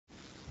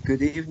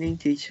Good evening,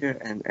 teacher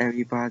and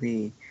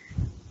everybody.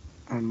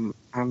 I'm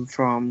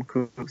from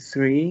Group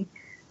 3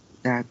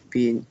 that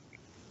been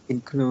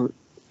include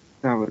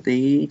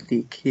Savdy,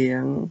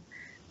 Lykheang,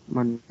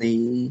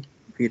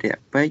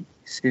 Monivirakpich,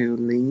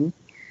 Sivling,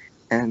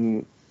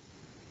 and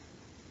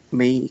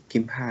me,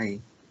 Kimhay.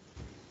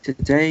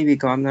 Today we're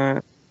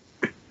gonna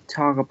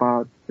talk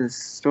about the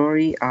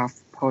story of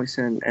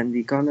Poison, and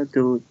we're gonna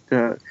do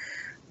the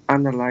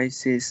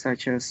analysis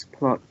such as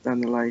plot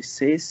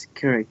analysis,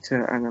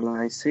 character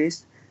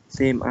analysis,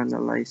 theme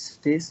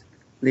analysis,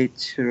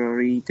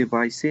 literary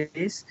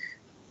devices,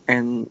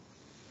 and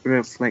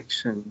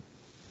reflection.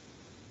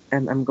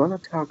 And I'm gonna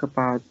talk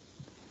about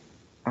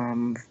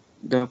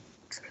the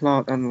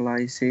plot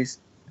analysis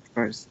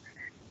first.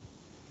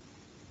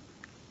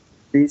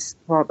 This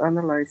plot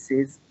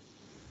analysis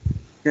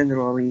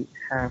generally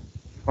have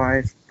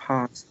five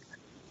parts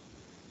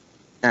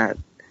that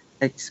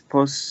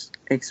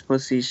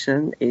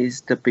exposition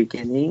is the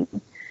beginning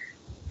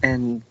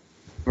and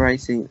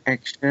rising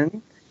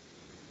action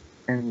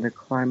and the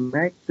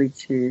climax,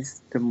 which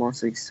is the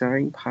most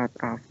exciting part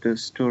of the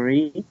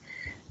story,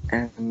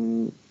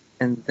 and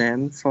and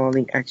then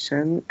falling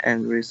action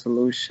and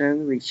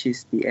resolution, which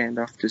is the end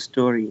of the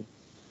story.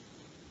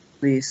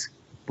 Please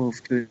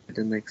move to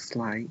the next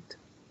slide.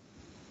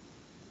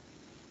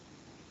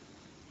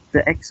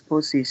 The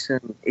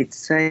exposition, it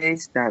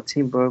says that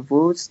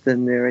Timberwoods, the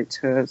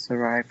narrator,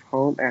 arrived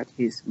home at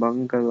his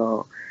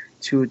bungalow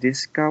to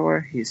discover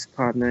his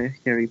partner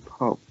Harry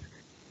Pope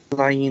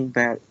lying in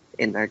bed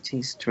and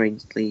acting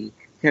strangely.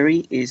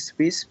 Harry is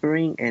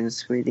whispering and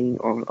sweating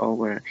all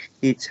over.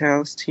 He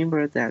tells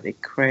Timber that a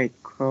crate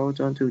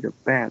crawled onto the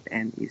bed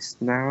and is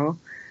now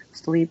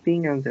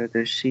sleeping under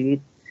the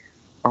sheet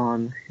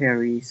on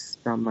Harry's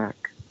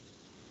stomach.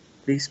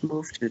 Please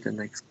move to the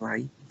next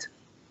slide.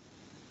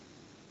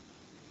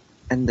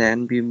 And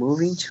then we're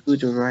moving to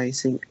the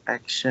rising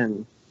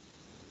action.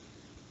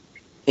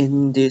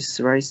 In this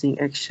rising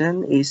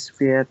action is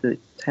where the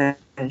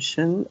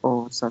tension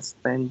or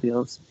suspense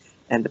builds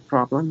and the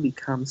problem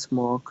becomes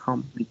more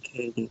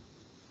complicated.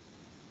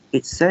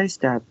 It says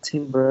that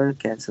Timber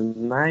gets a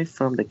knife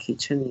from the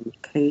kitchen in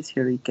case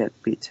Harry gets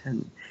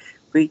bitten,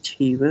 which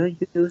he will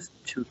use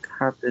to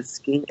cut the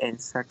skin and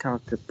suck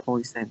out the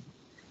poison.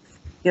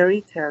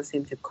 Harry tells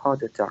him to call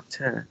the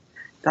doctor.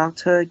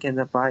 Doctor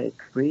Ganabai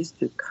agrees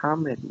to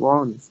come at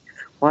once.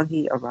 When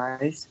he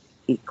arrives,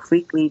 he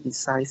quickly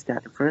decides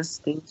that the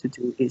first thing to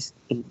do is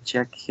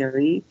inject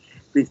Harry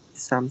with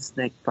some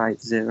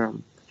snakebite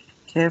serum.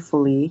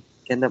 Carefully,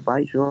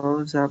 Ganabai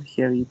rolls up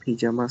Harry's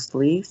pajama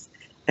sleeves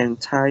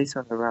and ties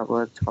on a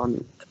rubber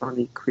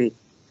tourniquet.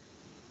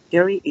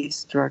 Harry is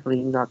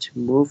struggling not to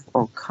move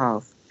or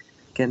cough.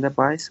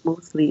 Ganabai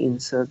smoothly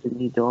inserts the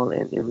needle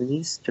and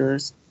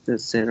administers the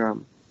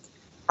serum.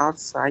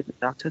 Outside, the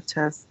doctor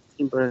tells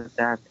Timber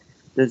that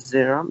the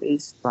serum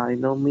is by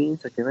no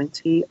means a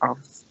guarantee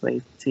of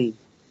safety.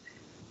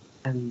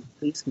 And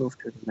please move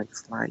to the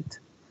next slide.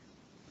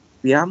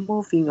 We are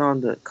moving on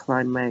the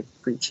climax,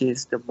 which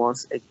is the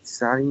most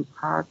exciting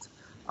part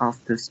of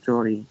the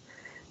story.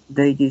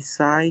 They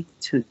decide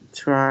to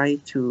try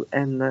to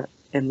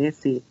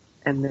anesthetize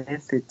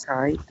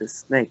the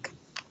snake.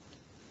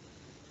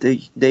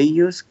 They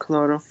use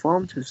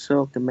chloroform to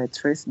soak the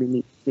mattress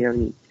beneath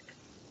Harry.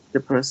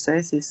 The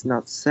process is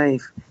not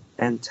safe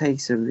and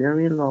takes a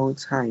very long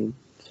time.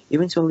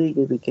 Eventually,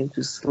 they begin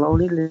to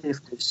slowly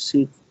lift the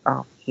sheet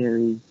off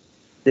Harry.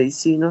 They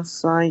see no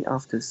sign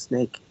of the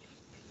snake.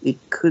 It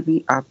could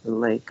be up the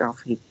leg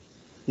of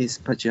his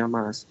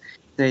pajamas.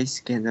 They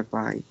scan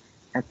by.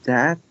 At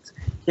that,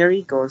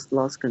 Harry goes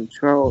lost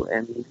control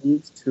and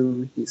leaps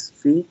to his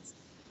feet,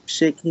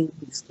 shaking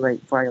his leg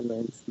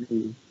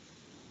violently.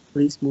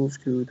 Please move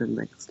to the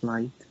next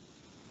slide.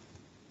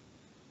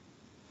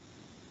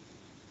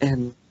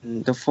 And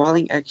the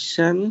following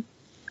action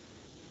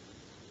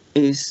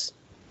is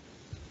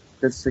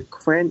the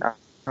sequence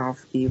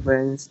of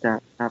events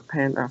that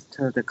happen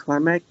after the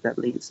climax that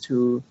leads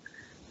to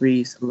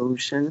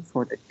resolution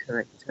for the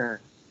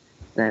character.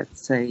 That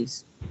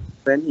says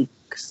when he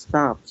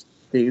stops,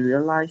 they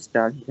realize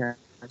that he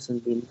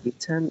hasn't been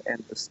bitten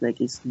and the snake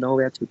is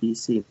nowhere to be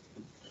seen.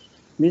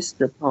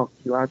 Mr. Pop,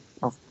 you are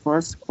of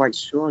course quite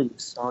sure you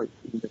saw it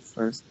in the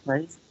first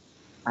place?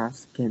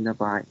 Asked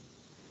Kenneby.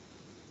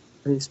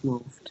 Please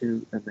move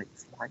to the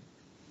next slide.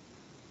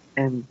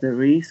 And the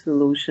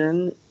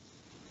resolution,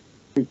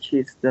 which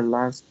is the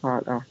last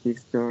part of the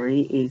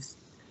story, is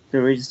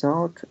the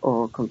result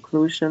or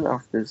conclusion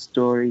of the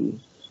story.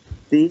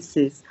 This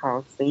is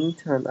how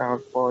things turned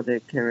out for the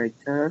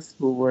characters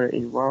who were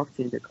involved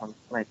in the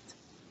conflict.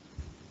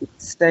 It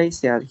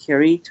says that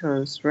Harry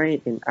turns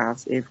red and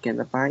asks if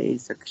Gandalf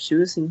is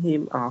accusing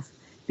him of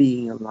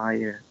being a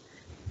liar.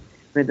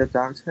 When the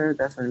doctor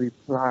doesn't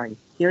reply,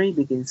 Harry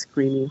begins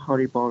screaming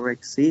horrible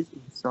racist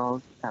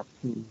insults at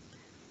him.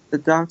 The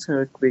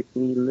doctor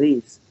quickly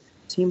leaves.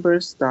 Timber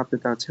stops the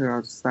doctor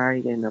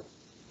outside and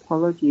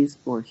apologizes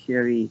for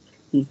Harry.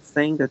 He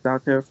thanks the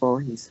doctor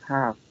for his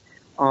help.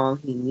 All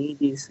he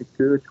needs is a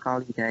good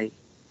holiday.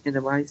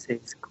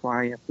 analyzes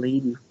quietly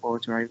before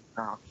driving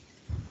off.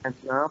 And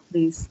now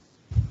please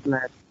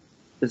let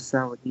the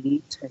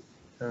Saudi take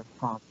her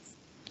part.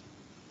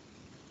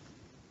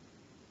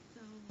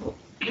 So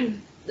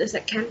the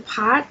second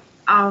part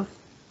of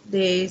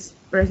this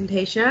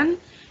presentation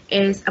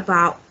is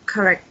about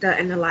character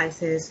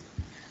analysis.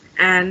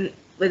 And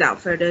without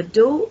further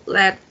ado,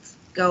 let's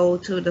go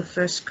to the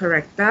first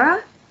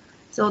character.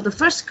 So the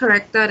first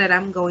character that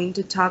I'm going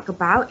to talk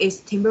about is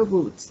Timber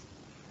Woods.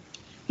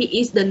 He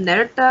is the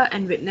narrator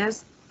and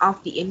witness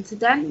of the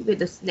incident with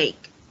the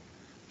snake.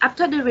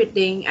 After the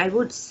reading, I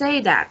would say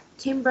that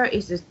Timber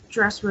is a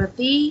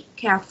trustworthy,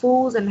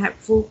 careful, and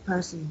helpful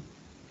person.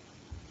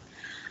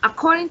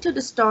 According to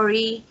the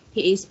story,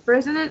 he is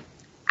presented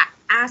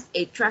as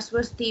a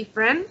trustworthy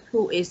friend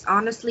who is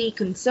honestly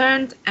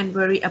concerned and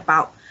worried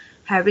about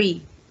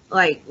Harry.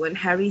 Like when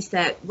Harry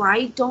said,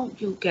 "Why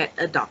don't you get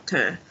a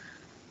doctor?"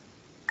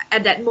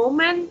 At that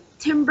moment,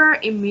 Timber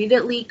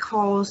immediately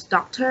calls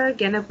Dr.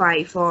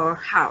 Genevieve for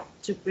help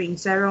to bring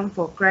serum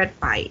for Great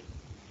Bite.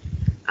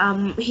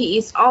 He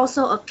is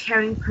also a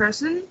caring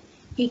person.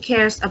 He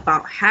cares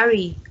about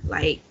Harry.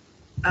 Like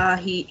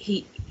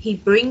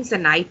he brings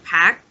an eye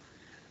pack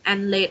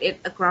and laid it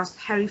across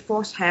Harry's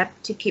forehead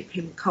to keep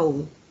him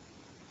cold.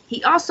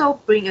 He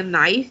also bring a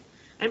knife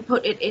and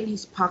put it in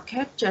his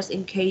pocket just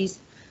in case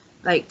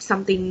like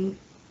something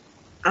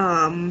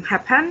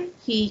happen.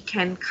 He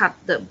can cut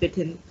the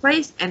bitten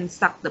place and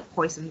suck the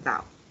poison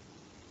out.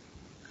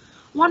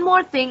 One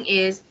more thing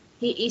is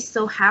he is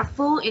so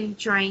helpful in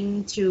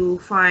trying to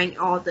find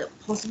all the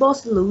possible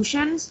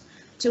solutions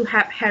to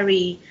help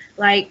Harry.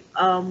 Like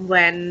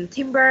when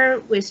Timber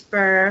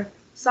whisper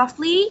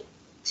softly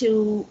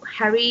to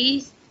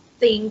Harry,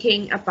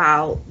 thinking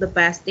about the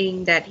best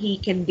thing that he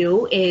can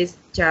do is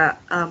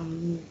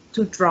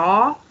to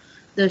draw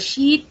the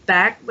sheet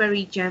back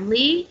very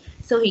gently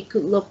so he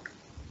could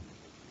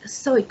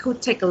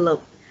take a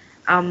look.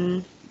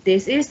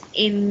 This is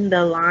in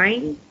the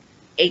line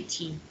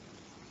 80.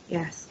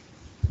 Yes.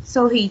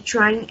 So he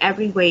trying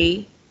every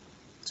way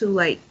to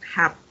like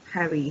help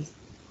Harry.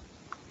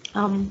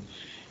 Um,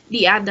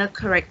 the other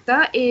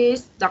character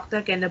is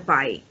Dr.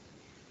 Genderby.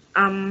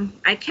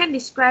 I can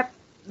describe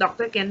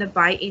Dr.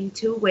 Genderby in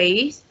two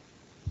ways.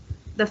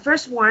 The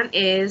first one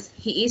is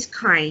he is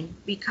kind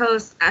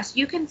because as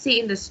you can see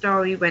in the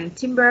story when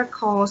Timber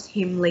calls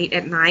him late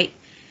at night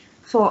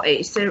for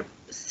a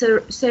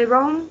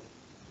serum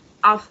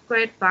of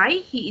Great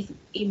Bite, he is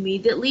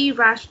immediately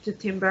rushed to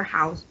Timber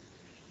house.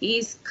 He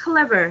is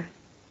clever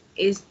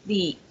is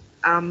the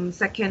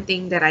second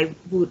thing that I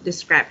would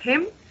describe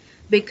him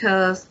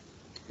because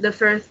the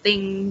first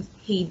thing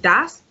he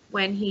does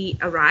when he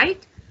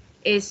arrived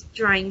is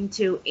trying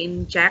to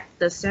inject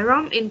the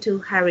serum into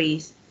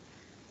Harry's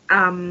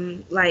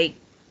like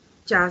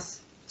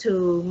just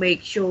to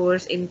make sure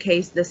in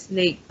case the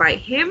snake bite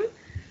him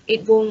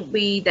it won't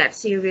be that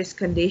serious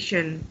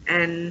condition.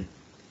 And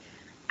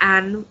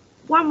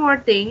one more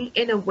thing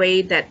in a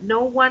way that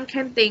no one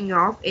can think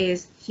of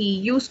is he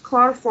used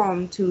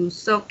chloroform to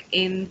soak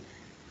in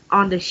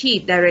on the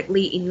sheet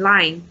directly in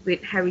line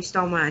with Harry's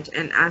stomach.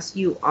 And as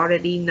you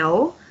already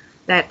know,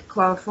 that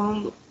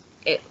chloroform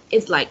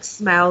it like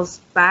smells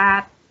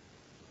bad,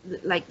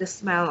 like the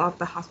smell of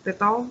the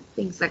hospital,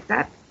 things like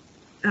that.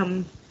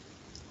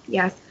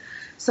 Yes.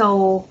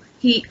 So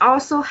he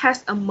also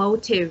has a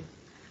motive,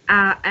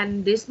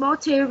 and this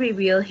motive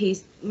reveals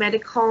his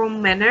medical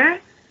manner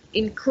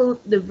include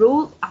the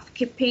rule of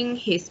keeping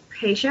his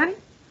patient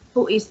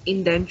who is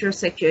in dangerous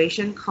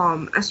situation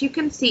calm. As you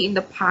can see in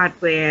the part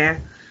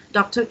where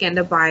Dr.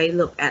 Genderby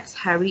look at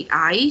Harry's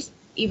eyes,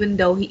 even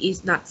though he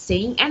is not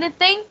saying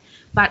anything,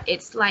 but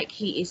it's like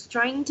he is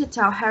trying to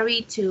tell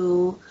Harry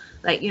to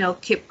like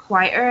keep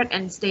quiet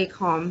and stay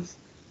calm.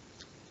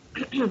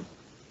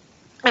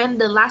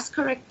 And the last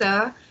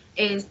character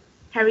is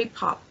Harry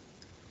Pop.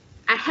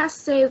 I have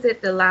saved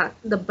it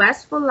the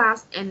best for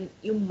last, and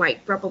you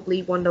might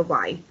probably wonder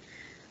why.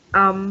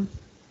 Um,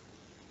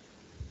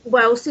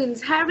 well,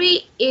 since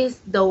Harry is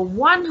the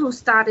one who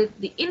started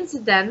the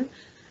incident,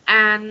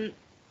 and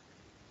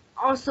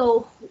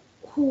also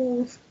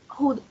who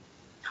who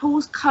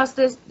who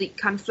causes the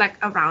conflict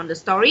around the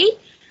story,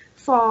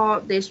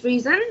 for this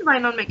reason, why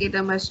not make it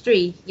a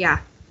mystery? Yeah,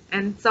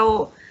 and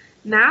so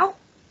now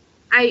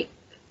I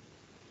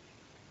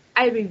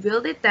I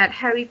revealed it that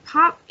Harry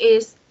Pop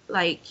is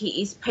like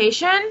he is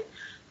patient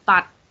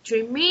but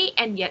dreamy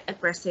and yet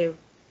aggressive.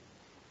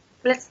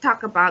 Let's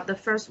talk about the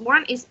first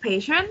one is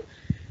patient.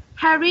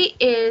 Harry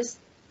is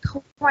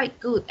quite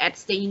good at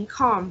staying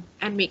calm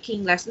and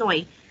making less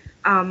noise.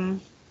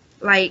 Um,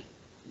 like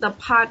the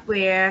part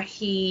where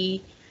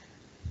he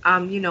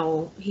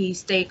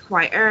stay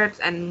quiet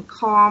and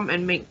calm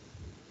and make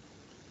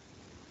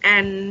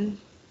and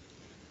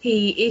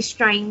he is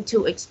trying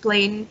to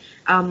explain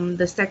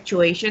the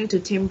situation to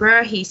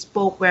Timber. He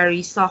spoke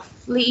very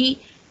softly,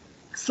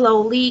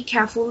 slowly,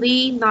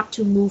 carefully, not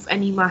to move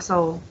any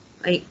muscle.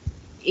 Like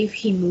if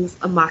he move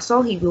a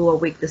muscle, he will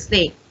awake the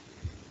snake.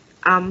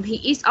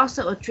 He is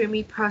also a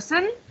dreamy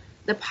person.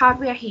 The part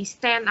where he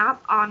stand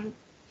up on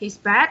his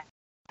bed,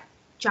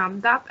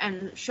 jumped up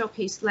and shook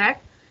his leg,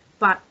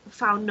 but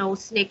found no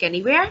snake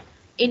anywhere.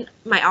 In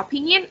my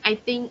opinion, I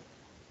think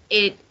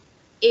it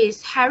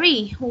is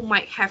Harry who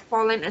might have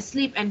fallen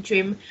asleep and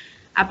dreamed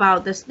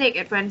about the snake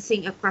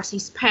advancing across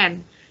his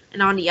pen,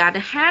 and on the other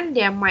hand,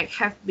 there might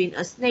have been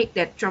a snake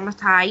that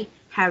traumatized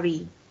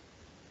Harry.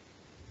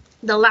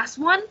 The last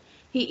one,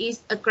 he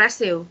is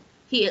aggressive.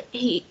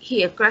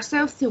 He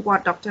aggressive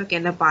toward Dr.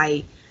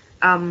 Genderby.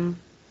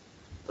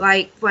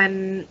 Like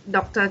when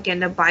Dr.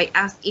 Genderby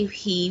asked if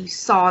he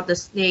saw the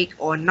snake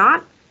or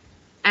not,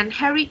 and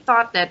Harry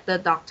thought that the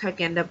Dr.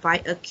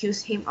 Genderby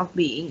accused him of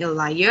being a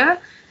liar.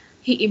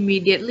 He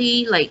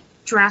immediately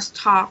trash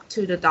talk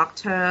to the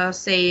doctor,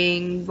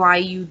 saying, "Why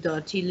you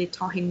dirty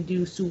little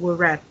Hindu sewer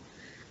rat?"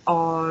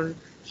 Or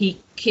he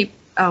keep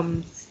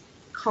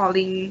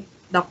calling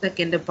Dr.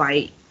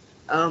 Genderby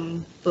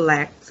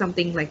black,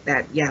 something like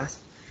that. Yes.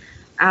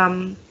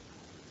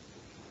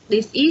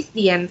 This is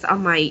the end of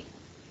my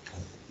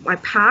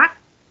part.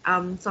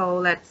 So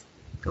let's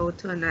go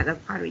to another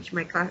part which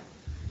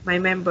my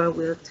member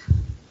will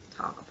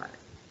talk about it.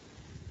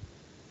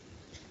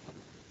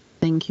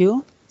 Thank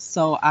you.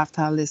 So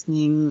after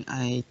listening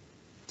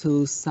to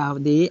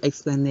Savdy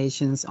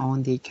explanations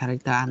on the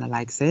character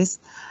analysis,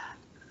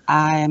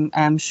 I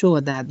am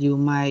sure that you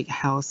might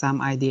have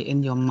some idea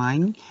in your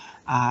mind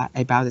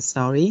about the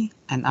story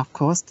and of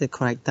course the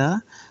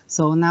character.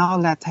 So now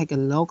let's take a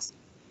look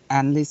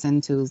and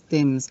listen to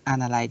themes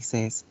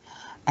analysis.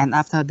 And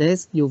after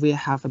this, you will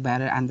have a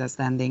better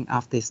understanding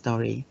of the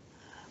story.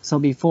 So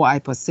before I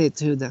proceed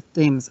to the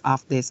themes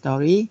of the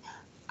story,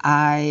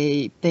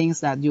 I think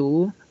that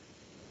you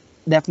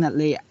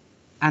definitely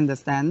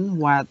understand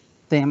what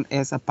theme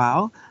is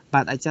about,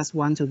 but I just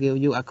want to give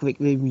you a quick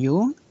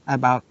review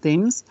about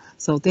themes.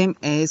 So theme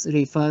is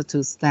refer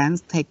to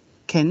stance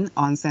taken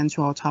on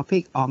central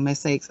topic or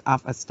message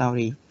of a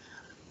story.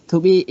 To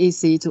be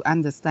easy to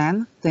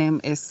understand,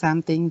 theme is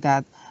something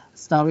that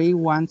story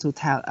want to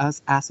tell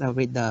us as a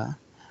reader.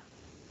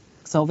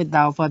 So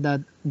without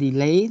further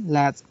delay,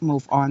 let's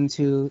move on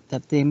to the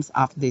themes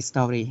of the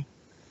story.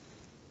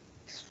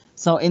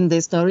 So in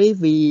this story,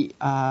 we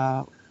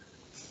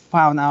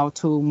found out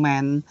two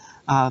main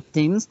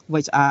themes,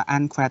 which are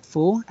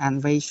ungrateful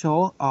and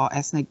racial or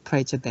ethnic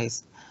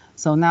prejudice.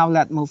 So now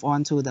let's move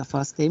on to the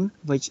first theme,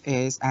 which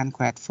is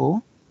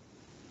ungrateful.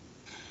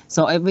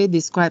 So if we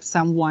describe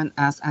someone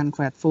as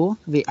ungrateful,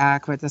 we are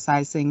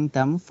criticizing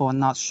them for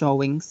not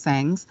showing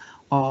thanks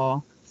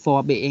or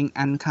for being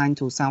unkind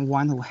to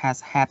someone who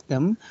has helped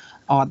them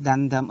or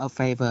done them a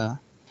favor.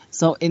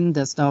 So in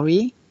the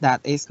story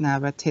that is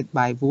narrated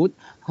by Wood,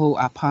 who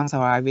upon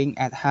arriving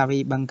at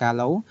Harry's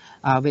bungalow,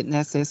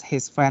 witnesses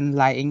his friend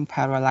lying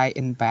paralyzed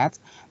in bed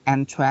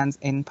and tranced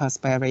in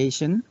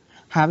perspiration,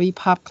 Harry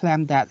Potter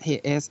claimed that he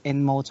is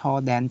in mortal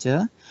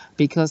danger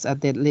because a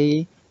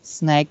deadly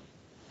snake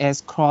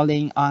is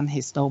crawling on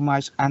his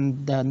stomach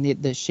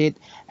underneath the sheet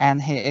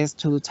and he is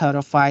too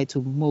terrified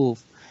to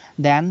move.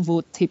 Then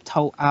Wood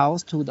tiptoed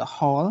out to the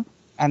hall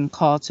and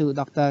called to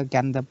Dr.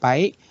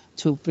 Ganderby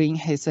to bring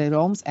his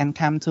serums and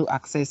come to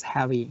access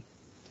Harry.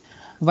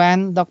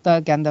 When Dr.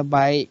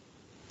 Ganderby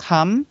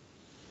come,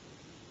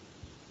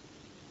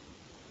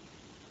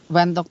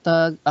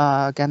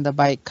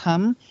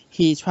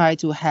 he tried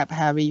to help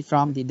Harry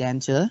from the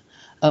danger.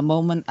 A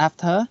moment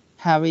after,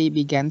 Harry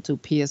began to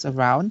pierce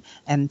around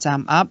and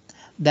jump up.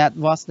 That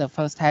was the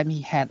first time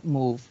he had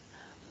moved.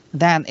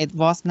 Then it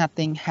was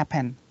nothing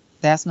happened.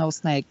 There's no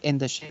snake in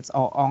the sheets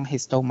or on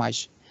his stomach.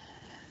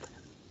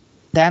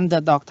 Then the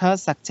doctor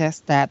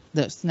suggests that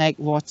the snake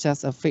was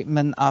just a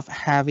figment of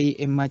Harry's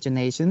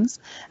imaginations.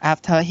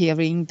 After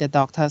hearing the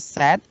doctor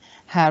said,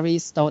 Harry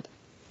stood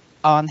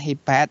on his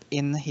bed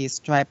in his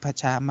striped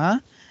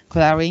pajama,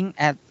 glaring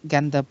at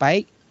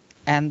Ganderby,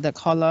 and the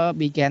color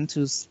began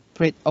to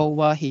spread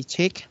over his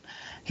cheek.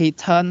 He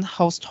turned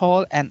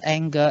hostile and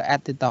angry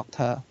at the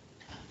doctor,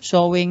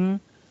 showing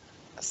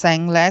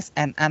thankless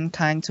and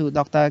unkind to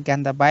Dr.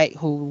 Ganderby,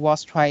 who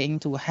was trying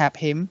to help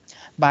him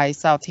by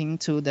shouting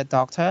to the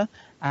doctor,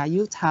 "Are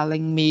you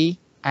telling me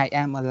I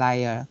am a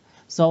liar?"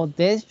 So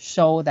this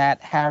shows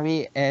that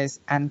Harry is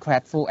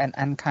ungrateful and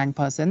unkind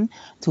person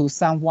to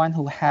someone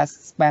who has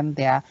spent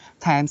their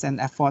times and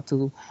effort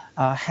to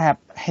help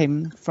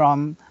him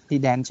from the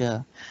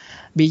danger.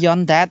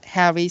 Beyond that,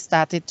 Harry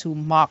started to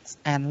mock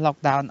and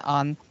look down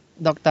on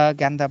Dr.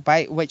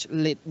 Ganderby, which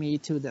led me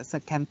to the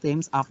second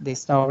theme of the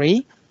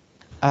story,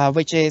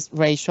 which is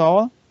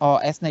racial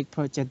or ethnic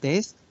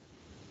prejudice.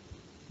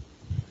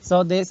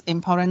 So this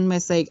important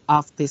message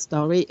of the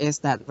story is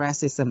that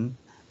racism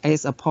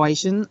is a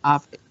poison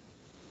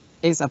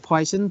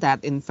that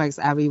infects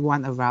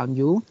everyone around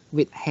you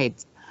with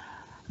hate.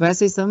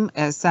 Racism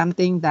is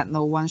something that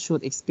no one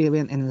should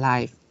experience in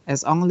life.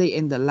 It's only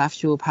in the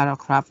last few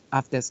paragraphs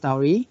of the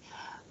story,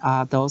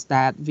 those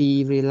that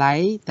we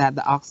realize that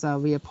the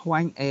auxiliary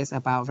point is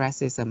about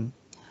racism.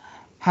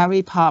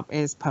 Harry Potter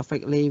is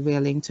perfectly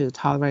willing to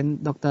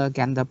tolerate Dr.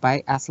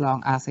 Ganderby as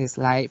long as his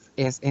life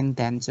is in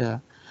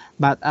danger.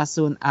 But as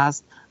soon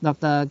as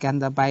Dr.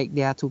 Ganderby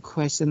dared to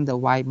question the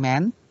white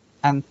man,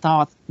 and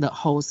thought the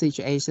whole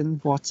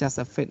situation was just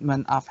a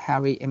figment of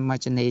Harry's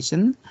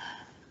imagination.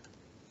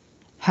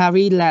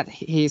 Harry let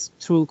his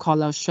true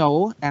color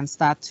show and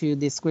start to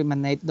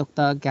discriminate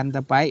Dr.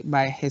 Ganderbyte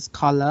by his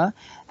color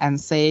and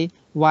say,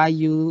 "Why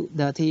you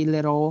dirty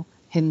little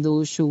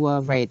Hindu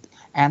sugar rat?"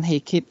 And he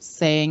kept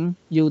saying,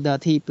 "You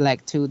dirty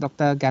black" to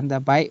Dr.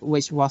 Ganderbyte,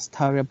 which was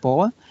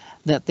terrible,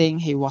 the thing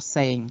he was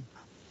saying.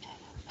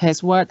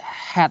 His word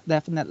had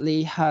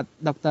definitely hurt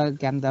Dr.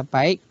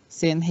 Ganderbyte,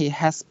 since he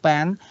had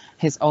spent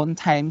his own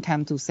time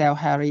trying to save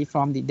Harry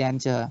from the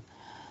danger.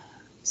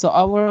 So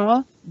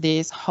overall,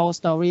 this whole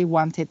story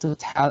wanted to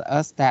tell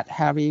us that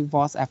Harry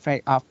was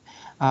afraid of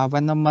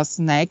venomous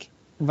snake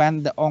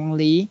when the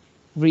only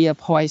real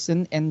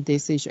poison in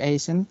this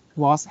situation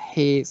was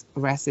his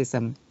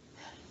racism.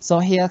 So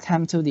here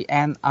come to the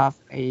end of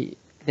the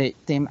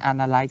theme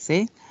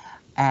analysis,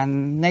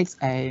 and next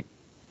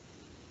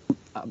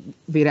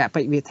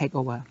Virapik will take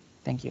over.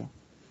 Thank you.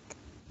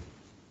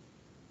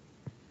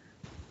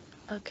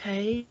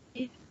 Okay,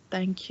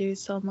 thank you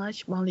so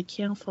much,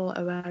 Lykheang, for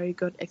a very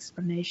good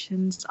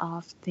explanations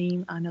of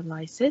theme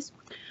analysis.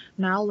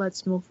 Now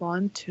let's move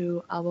on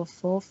to our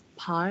fourth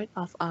part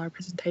of our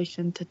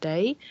presentation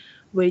today,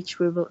 which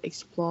we will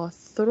explore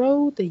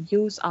through the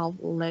use of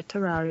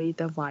literary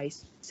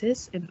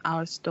devices in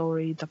our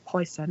story The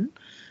Poison,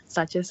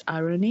 such as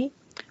irony,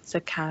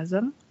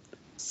 sarcasm,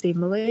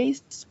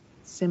 similes,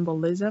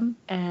 symbolism,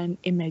 and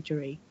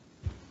imagery.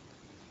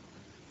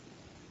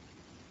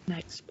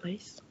 Next,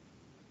 please.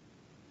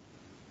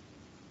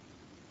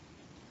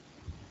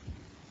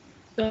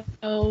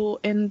 So,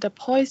 in The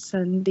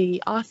Poison,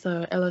 the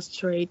author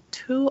illustrates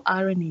two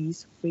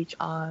ironies, which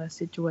are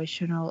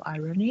situational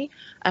irony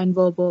and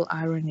verbal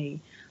irony.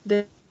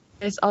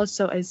 There's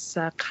also a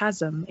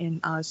sarcasm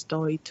in our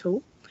story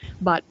too.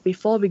 But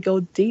before we go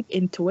deep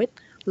into it,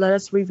 let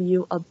us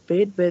review a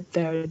bit with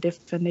their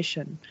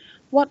definition.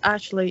 What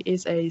actually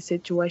is a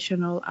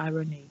situational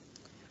irony?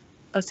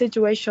 A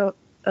situational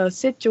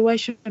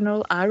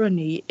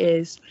irony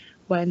is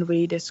when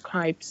we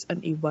describe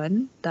an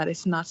event that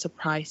is not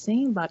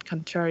surprising but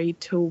contrary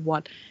to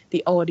what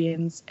the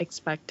audience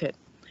expected.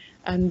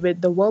 And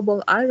with the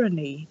verbal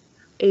irony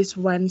is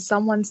when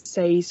someone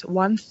says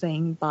one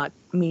thing but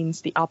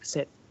means the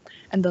opposite.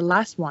 And the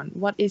last one,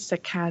 what is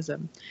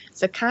sarcasm?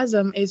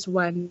 Sarcasm is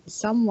when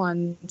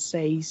someone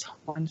says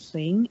one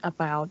thing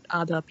about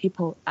other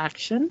people's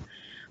action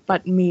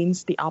but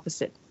means the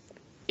opposite.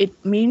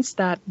 It means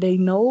that they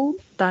know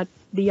that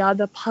the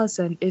other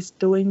person is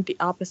doing the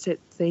opposite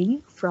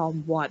thing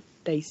from what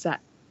they said.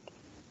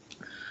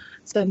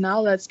 So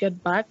now let's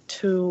get back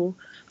to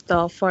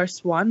the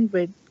first one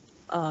with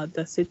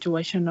the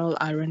situational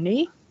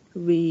irony.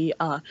 We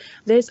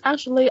There's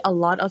actually a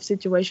lot of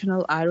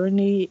situational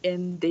irony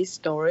in this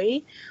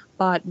story,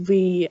 but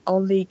we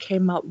only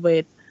came up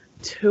with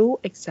two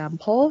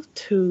examples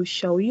to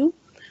show you.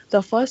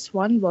 The first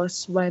one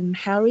was when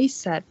Harry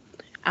said,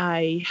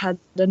 "I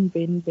hadn't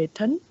been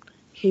bitten."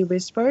 He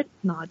whispered,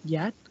 "Not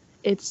yet.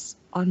 It's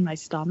on my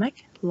stomach,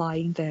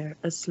 lying there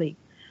asleep."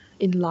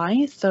 In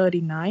line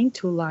 39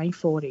 to line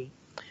 40.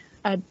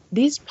 At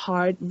this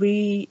part,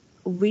 we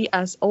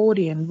as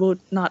audience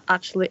would not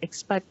actually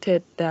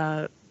expected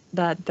that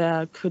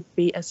there could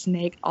be a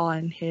snake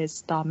on his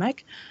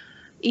stomach.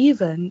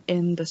 Even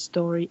in the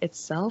story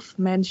itself,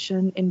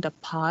 mentioned in the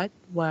part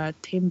where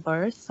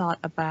Timber thought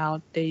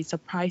about the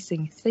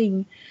surprising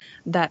thing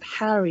that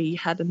Harry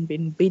hadn't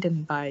been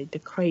bitten by the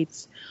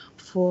crates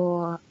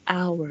for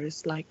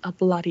hours, like a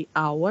bloody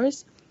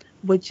hours,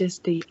 which is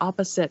the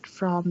opposite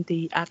from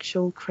the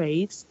actual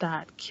crates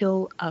that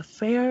kill a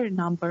fair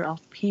number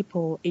of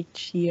people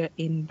each year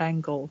in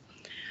Bengal.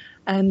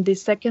 And the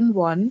second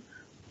one,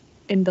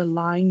 in the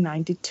line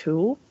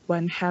 92,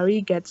 when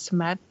Harry gets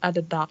mad at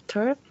the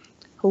doctor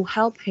who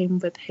helped him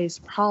with his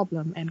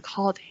problem and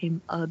called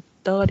him a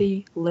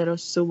dirty little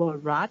sewer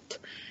rat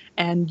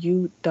and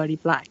 "you dirty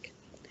black,"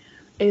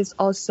 is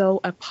also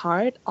a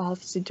part of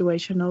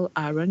situational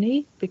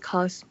irony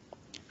because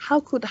how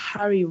could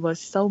Harry was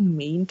so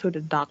mean to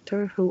the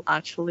doctor who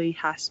actually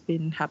has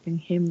been helping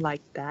him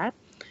like that?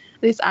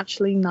 It is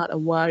actually not a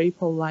very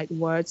polite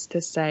words to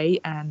say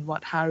and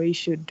what Harry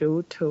should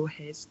do to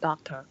his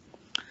doctor.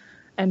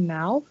 And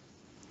now,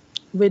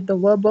 with the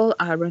verbal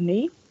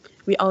irony,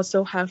 we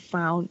also have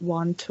found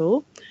one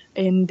too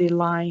in the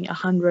line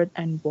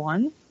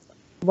 101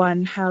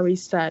 when Harry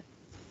said,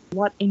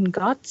 "What in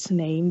God's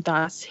name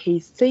does he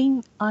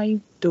think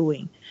I'm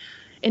doing?"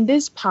 In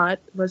this part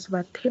was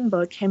when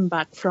Timber came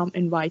back from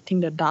inviting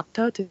the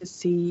doctor to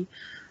see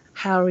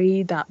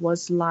Harry that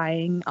was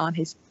lying on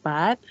his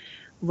bed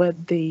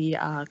with the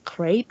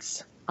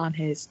crates on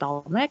his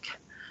stomach.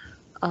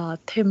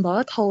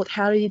 Timber told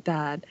Harry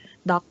that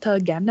Dr.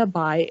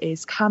 Ganderby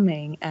is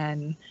coming,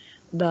 and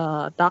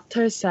the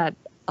doctor said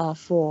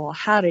for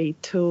Harry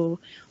to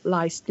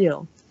lie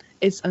still.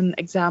 It's an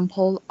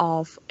example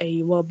of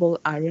a verbal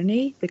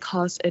irony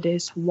because it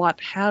is what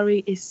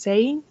Harry is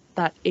saying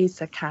that is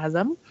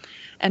sarcasm,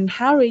 and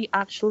Harry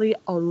actually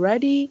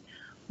already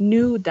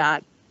knew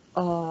that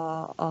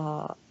uh,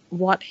 uh,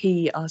 what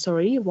he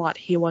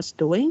was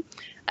doing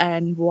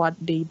and what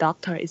the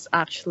doctor is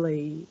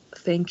actually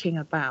thinking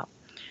about.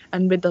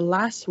 And with the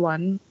last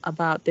one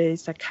about the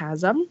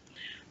sarcasm,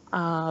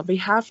 we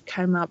have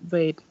come up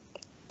with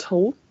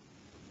two.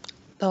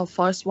 The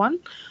first one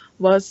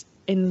was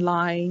in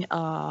line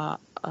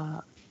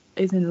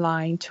is in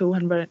line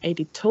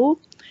 282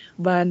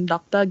 when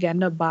Dr.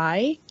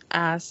 Ganderby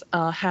asked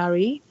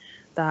Harry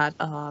that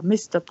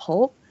Mr.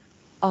 Pope,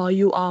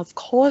 you are of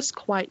course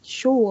quite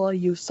sure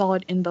you saw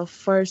it in the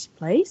first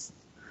place.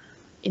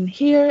 In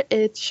here,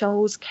 it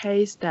shows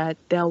case that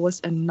there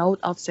was a note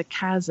of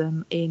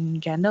sarcasm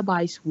in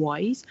Ganderby's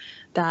voice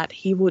that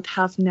he would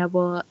have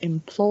never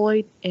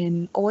employed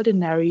in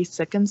ordinary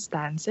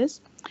circumstances.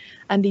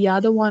 And the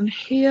other one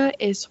here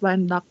is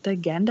when Dr.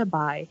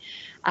 Ganderby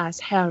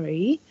asked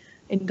Harry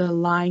in the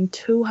line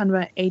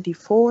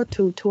 284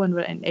 to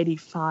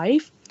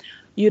 285,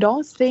 you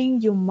don't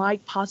think you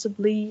might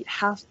possibly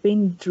have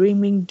been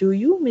dreaming, do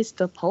you,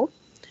 Mr. Pope?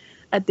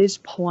 At this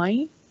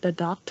point, the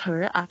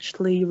doctor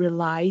actually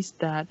realized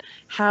that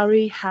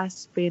Harry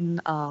has been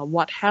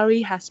what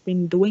Harry has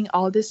been doing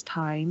all this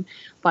time,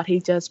 but he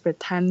just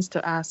pretends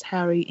to ask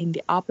Harry in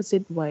the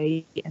opposite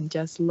way and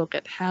just look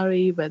at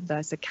Harry with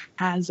the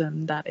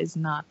sarcasm that is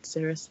not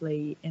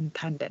seriously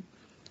intended.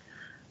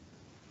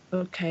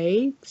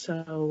 Okay,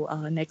 so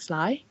next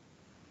slide.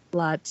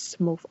 Let's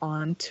move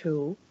on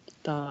to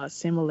the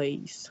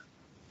similes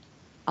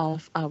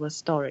of our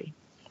story.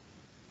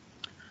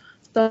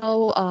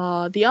 So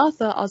the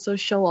author also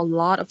show a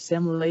lot of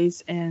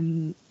similes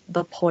in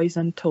the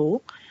poison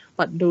tool,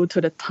 but due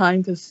to the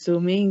time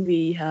consuming,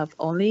 we have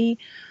only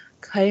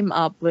came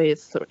up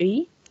with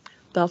three.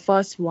 The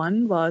first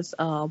one was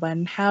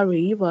when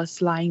Harry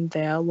was lying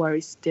there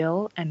very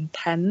still and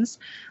tense,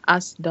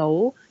 as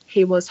though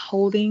he was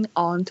holding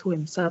on to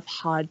himself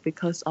hard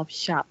because of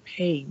sharp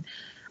pain.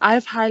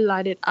 I've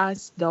highlighted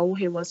as though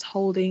he was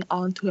holding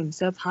on to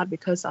himself hard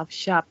because of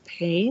sharp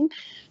pain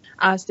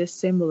as the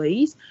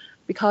similes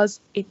because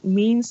it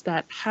means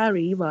that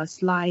Harry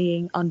was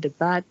lying on the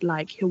bed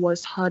like he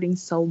was hurting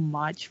so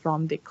much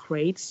from the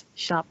great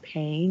sharp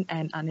pain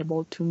and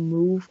unable to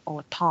move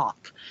or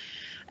talk.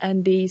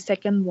 And the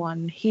second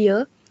one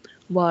here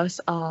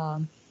was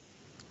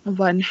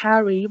when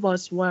Harry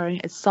was wearing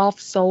a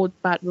soft-soled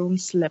bedroom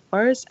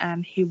slippers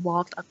and he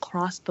walked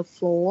across the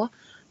floor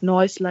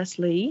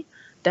noiselessly,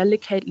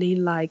 delicately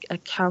like a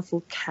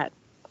careful cat.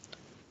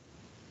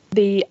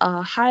 The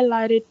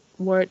highlighted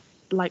word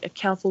like a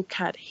careful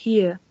cat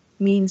here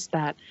means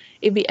that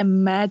if we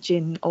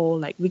imagine or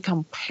like we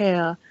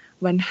compare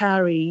when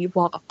Harry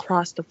walked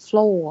across the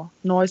floor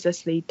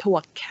noiselessly to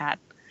a cat,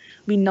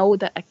 we know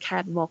that a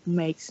cat walk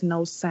makes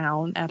no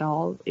sound at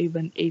all,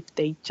 even if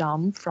they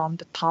jump from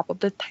the top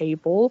of the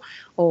table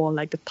or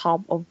like the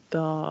top of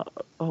the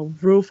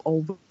roof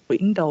or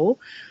window.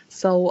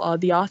 So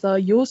the author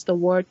used the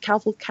word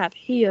careful cat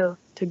here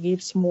to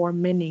give more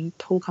meaning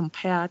to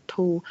compare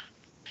to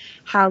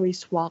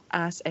Harry's walk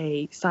as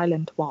a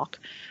silent walk.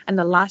 And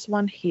the last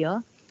one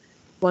here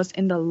was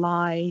in the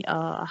line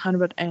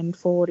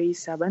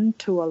 147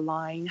 to a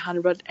line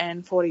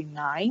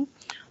 149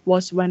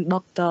 was when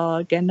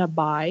Dr.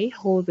 Ganderby,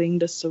 holding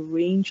the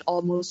syringe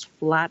almost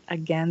flat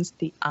against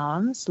the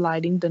arm,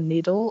 sliding the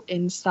needle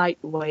in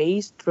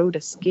sideways through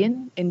the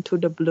skin into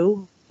the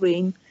blue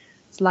vein,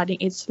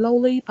 sliding it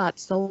slowly but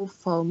so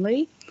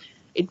firmly,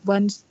 it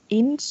went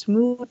in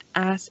smooth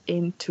as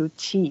into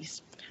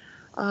cheese.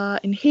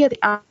 In here, the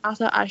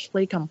author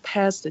actually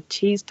compares the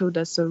cheese to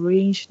the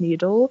syringe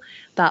needle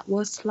that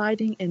was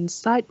sliding in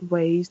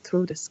sideways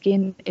through the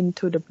skin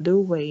into the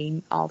blue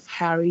vein of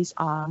Harry's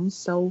arm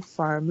so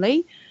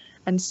firmly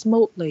and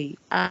smoothly,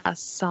 as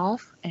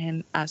soft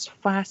and as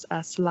fast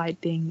as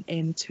sliding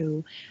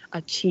into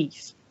a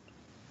cheese.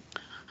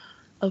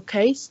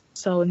 Okay,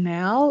 so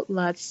now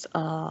let's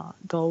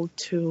go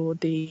to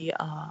the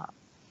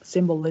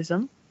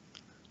symbolism.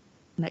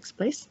 Next,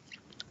 please,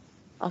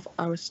 of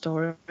our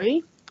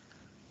story.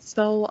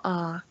 So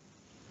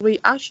we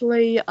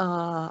actually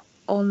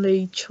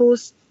only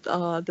choose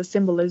the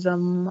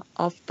symbolism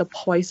of the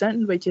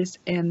poison, which is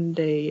in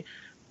the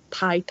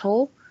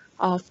title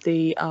of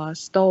the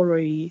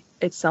story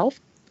itself.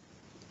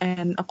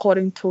 And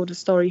according to the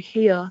story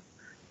here,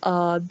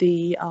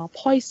 the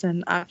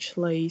poison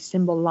actually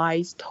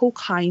symbolized two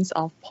kinds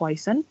of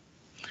poison.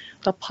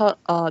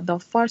 The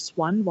first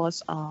one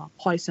was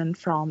poison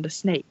from the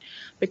snake,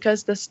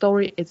 because the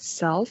story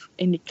itself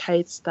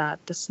indicates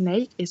that the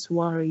snake is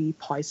very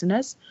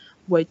poisonous,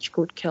 which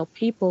could kill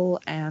people,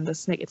 and the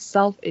snake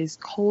itself is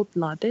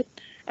cold-blooded,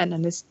 and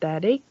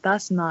anesthetic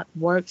does not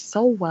work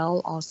so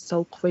well or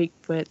so quick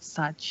with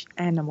such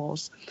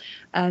animals.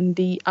 And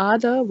the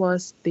other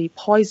was the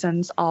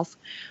poisons of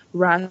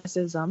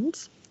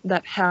racism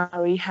that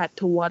Harry had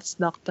towards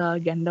Dr.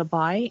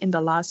 Ganderby in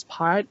the last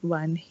part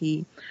when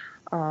he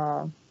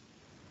uh,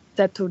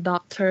 said to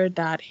doctor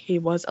that he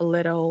was a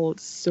little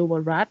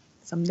sewer rat,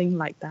 something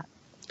like that.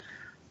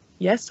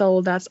 Yes,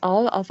 so that's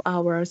all of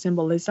our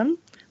symbolism.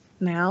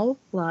 Now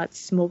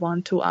let's move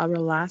on to our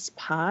last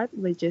part,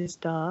 which is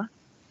the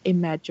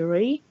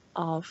imagery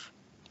of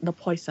the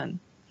poison.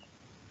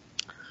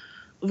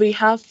 We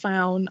have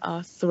found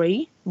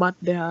three, but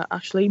there are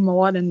actually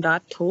more than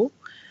that too.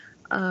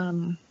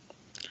 Um,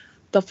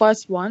 the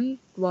first one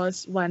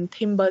was when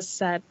Timber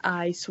said,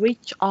 "I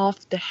switched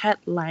off the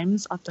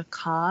headlamps of the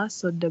car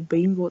so the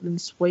beam wouldn't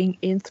swing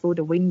in through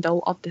the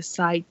window of the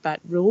side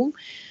bedroom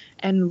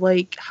and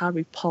wake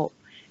Harry Potter,"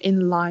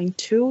 in line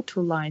 2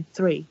 to line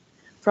 3.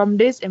 From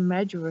this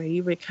imagery,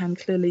 we can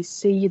clearly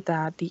see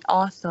that the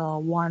author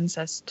wants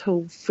us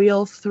to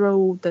feel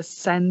through the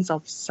sense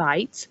of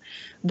sight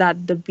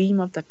that the beam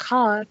of the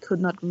car could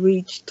not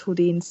reach to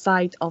the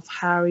inside of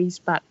Harry's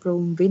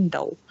bedroom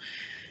window.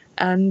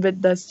 And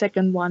with the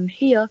second one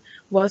here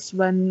was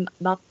when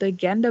Dr.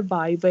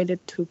 Ganderby waited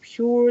to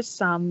pour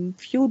some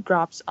few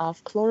drops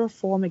of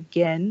chloroform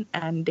again,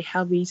 and the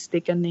heavy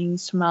sickening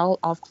smell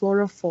of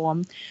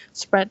chloroform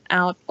spread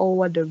out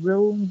over the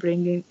room,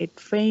 bringing it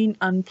faint,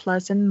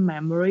 unpleasant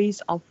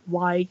memories of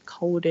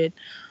white-coated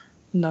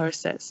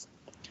nurses.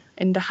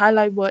 In the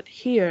highlight word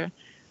here,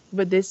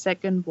 with this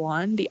second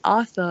one, the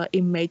author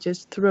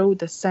images through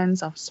the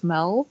sense of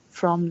smell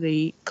from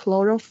the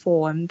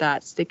chloroform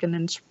that thickened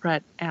and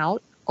spread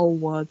out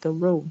over the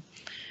room.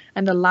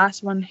 And the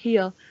last one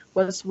here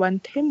was when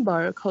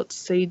Timber could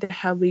see the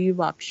heavy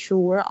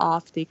rupture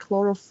of the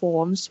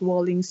chloroform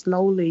swirling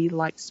slowly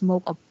like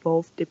smoke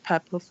above the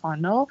pepper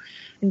funnel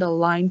in the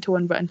line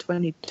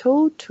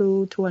 222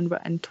 to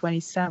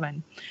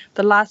 227.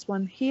 The last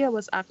one here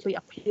was actually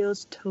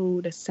appeals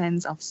to the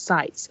sense of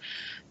sight.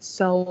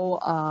 So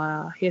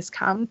he's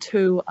come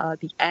to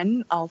the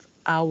end of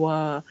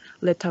our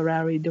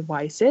literary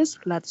devices.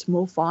 Let's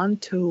move on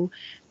to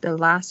the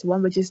last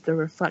one, which is the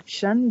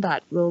reflection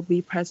that will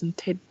be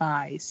presented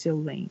by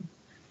Sivling.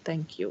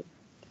 Thank you.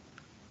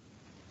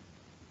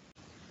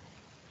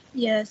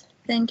 Yes,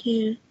 thank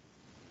you.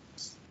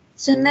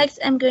 So next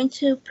I'm going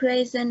to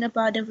present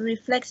about the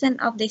reflection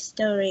of this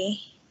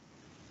story.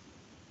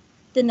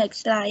 The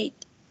next slide.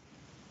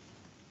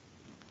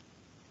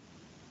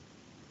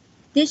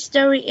 This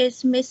story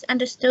is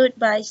misunderstood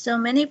by so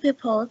many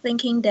people,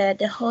 thinking that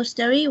the whole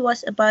story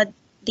was about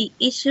the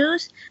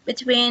issues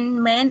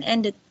between man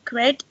and the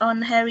crate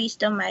on Harry's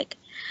stomach.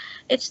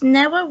 It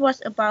never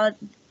was about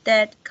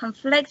that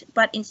conflict,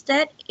 but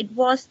instead it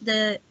was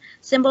the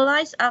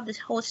symbolize of the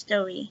whole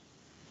story.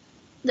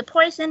 The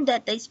poison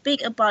that they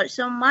speak about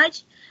so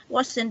much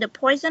wasn't the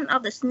poison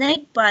of the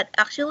snake, but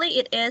actually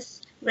it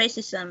is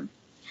racism.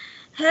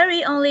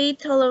 Harry only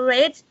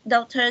tolerates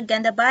Dr.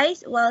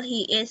 Ganderby while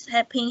he is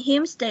helping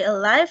him stay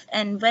alive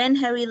and when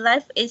Harry's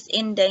life is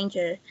in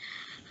danger.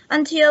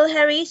 Until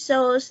Harry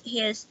shows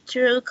his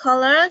true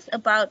colors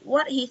about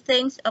what he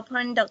thinks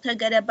upon Dr.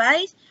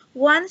 Ganderby,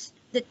 once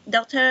the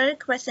doctor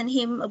questions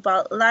him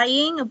about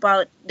lying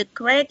about the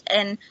crate,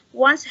 and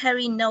once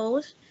Harry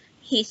knows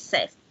he's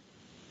safe.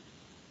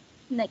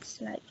 Next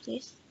slide,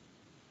 please.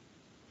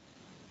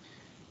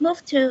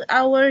 Move to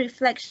our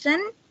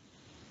reflection.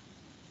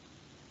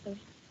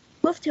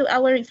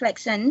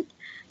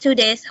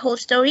 Today's whole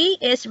story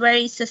is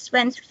very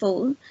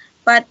suspenseful,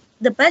 but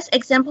the best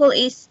example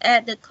is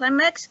at the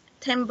climax.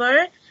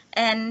 Timber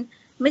and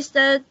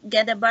Mr.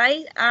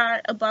 Ganderby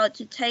are about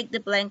to take the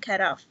blanket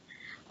off.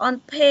 On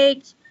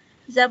page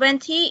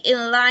 70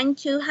 in line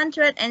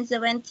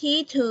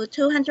 270 to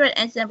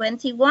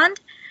 271,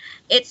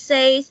 it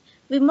says,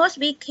 "We must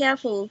be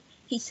careful,"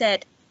 he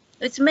said.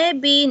 "It may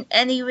be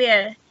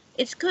anywhere.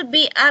 It could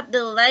be up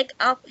the leg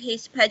of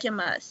his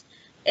pajamas."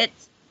 It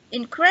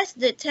increases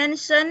the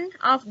tension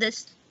of the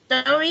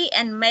story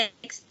and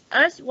makes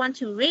us want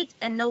to read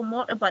and know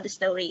more about the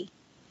story.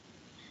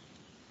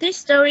 This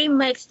story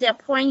makes their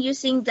point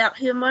using dark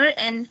humor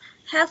and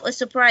have a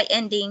surprise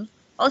ending.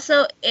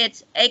 Also,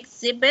 it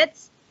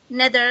exhibits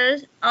neither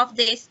of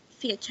these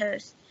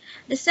features.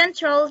 The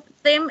central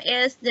theme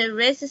is the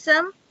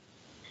racism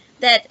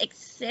that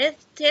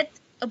existed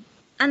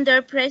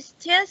under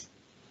previous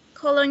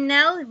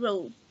colonial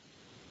rule.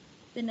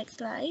 The next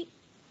slide.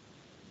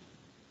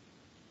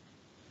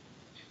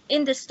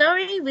 In the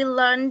story, we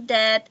learn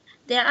that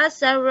there are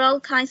several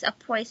kinds of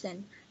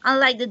poison.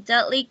 Unlike the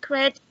deadly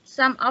crate,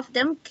 some of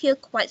them kill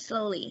quite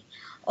slowly.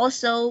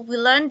 Also, we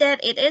learn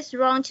that it is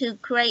wrong to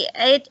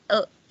create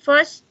a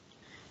fuss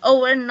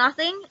over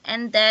nothing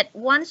and that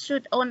one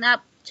should own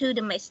up to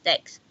the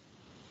mistakes.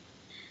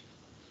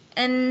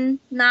 And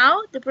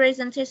now the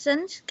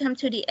presentations come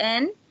to the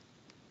end.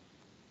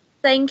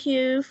 Thank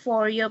you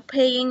for your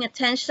paying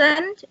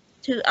attention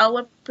to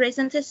our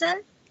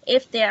presentation.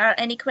 If there are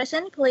any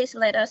questions, please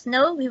let us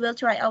know. We will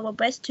try our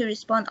best to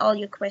respond all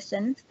your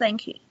questions.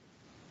 Thank you.